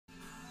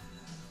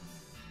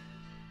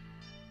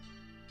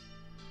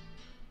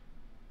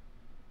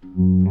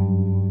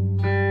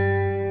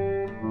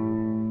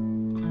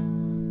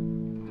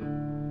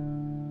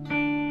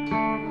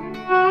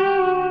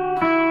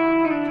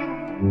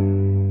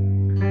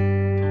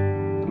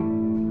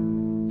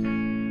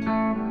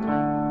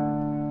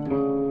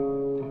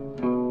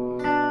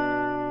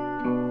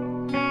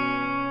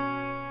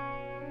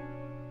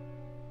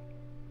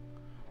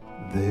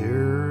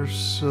There's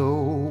so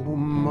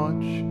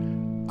much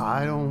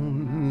I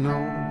don't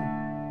know.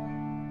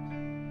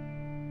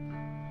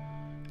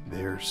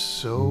 There's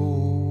so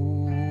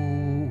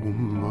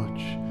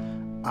much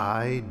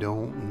I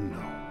don't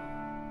know.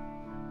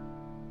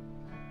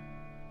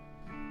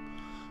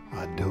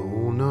 I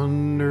don't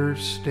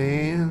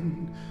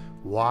understand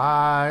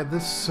why the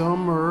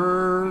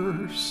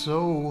summer's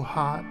so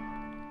hot.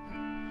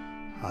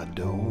 I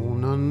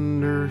don't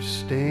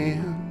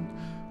understand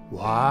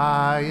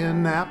why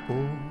an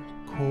apple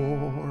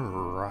core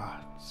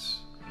rots.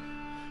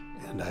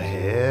 And I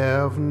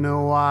have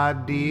no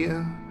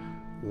idea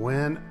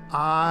when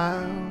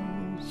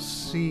I'll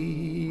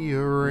see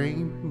a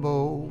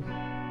rainbow.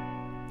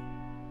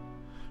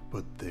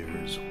 But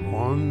there's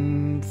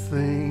one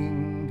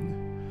thing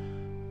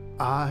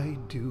I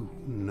do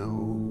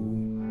know.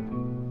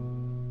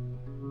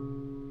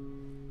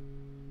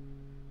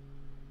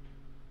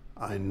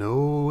 I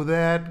know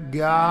that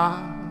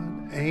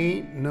God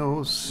ain't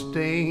no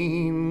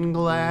stained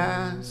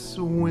glass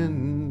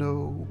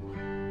window,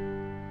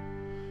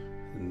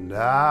 and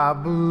I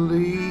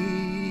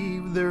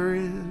believe there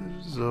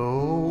is a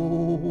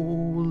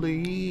Holy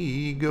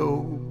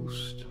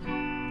Ghost.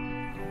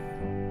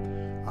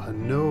 I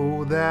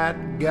know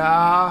that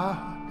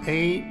God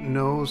ain't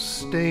no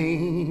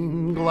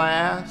stained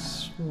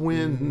glass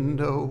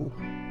window,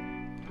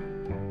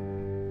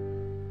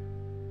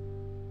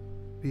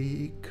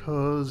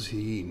 because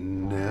He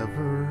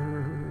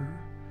never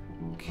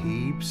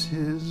keeps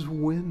His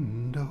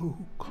window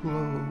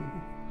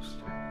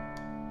closed.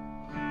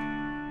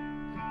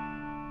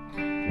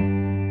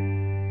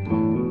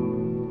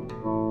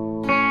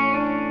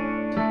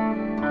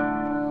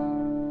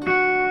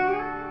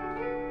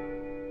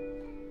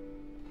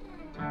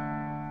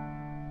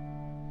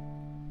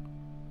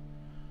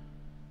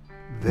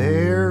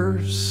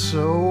 There's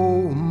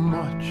so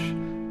much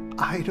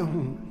I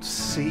don't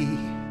see.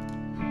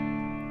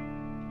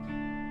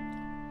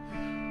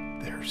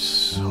 There's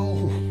so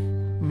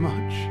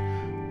much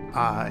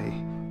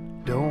I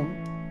don't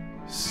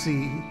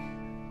see.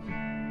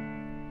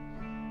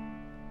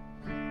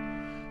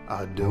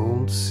 I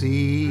don't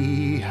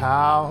see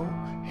how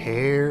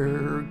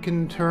hair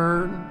can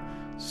turn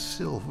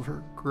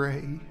silver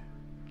gray.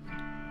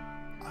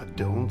 I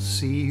don't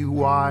see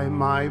why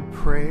my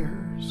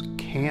prayers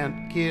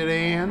can't get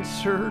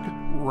answered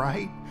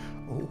right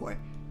away.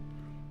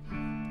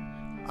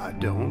 I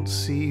don't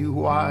see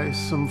why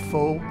some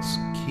folks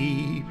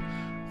keep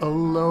a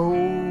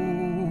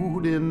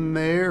load in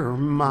their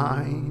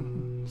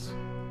minds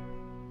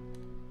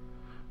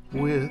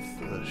with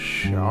a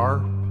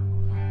sharp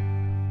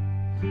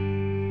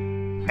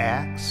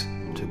axe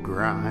to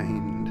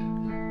grind.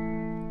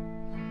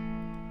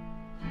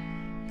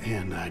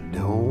 And I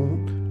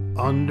don't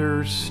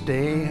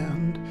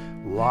understand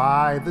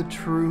why the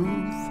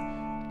truth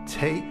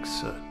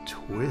takes a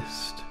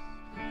twist.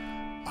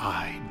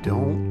 I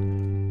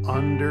don't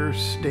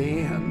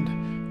understand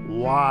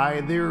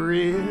why there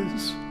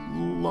is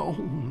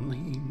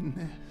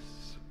loneliness.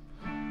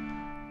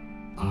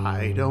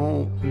 I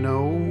don't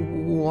know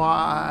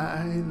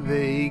why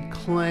they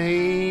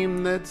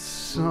claim that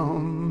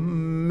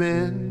some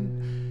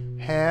men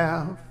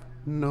have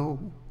no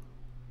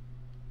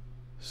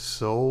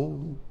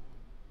soul.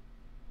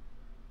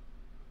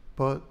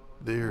 But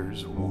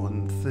there's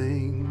one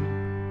thing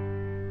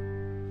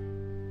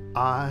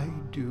I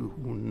do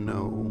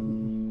know.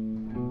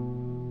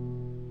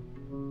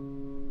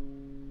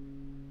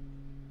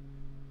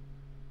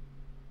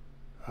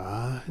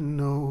 I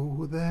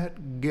know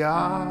that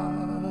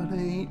God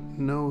ain't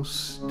no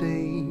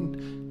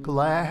stained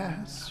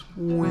glass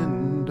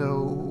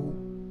window,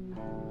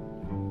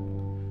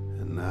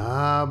 and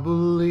I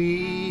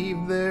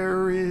believe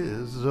there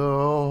is a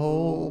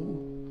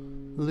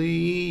Holy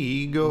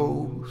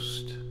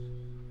Ghost.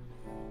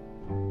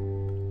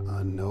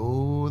 I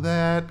know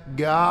that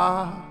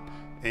God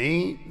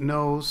ain't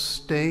no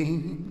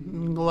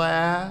stained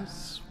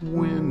glass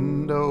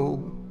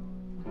window,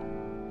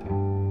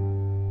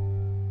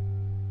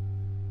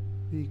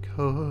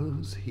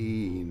 because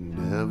He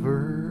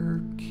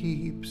never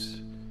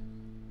keeps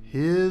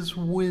His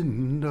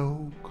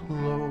window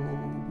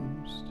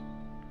closed.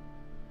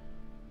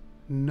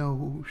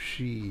 No,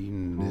 she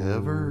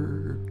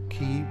never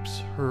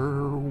keeps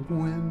her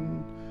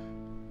window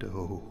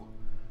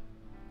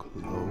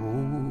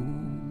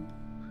closed.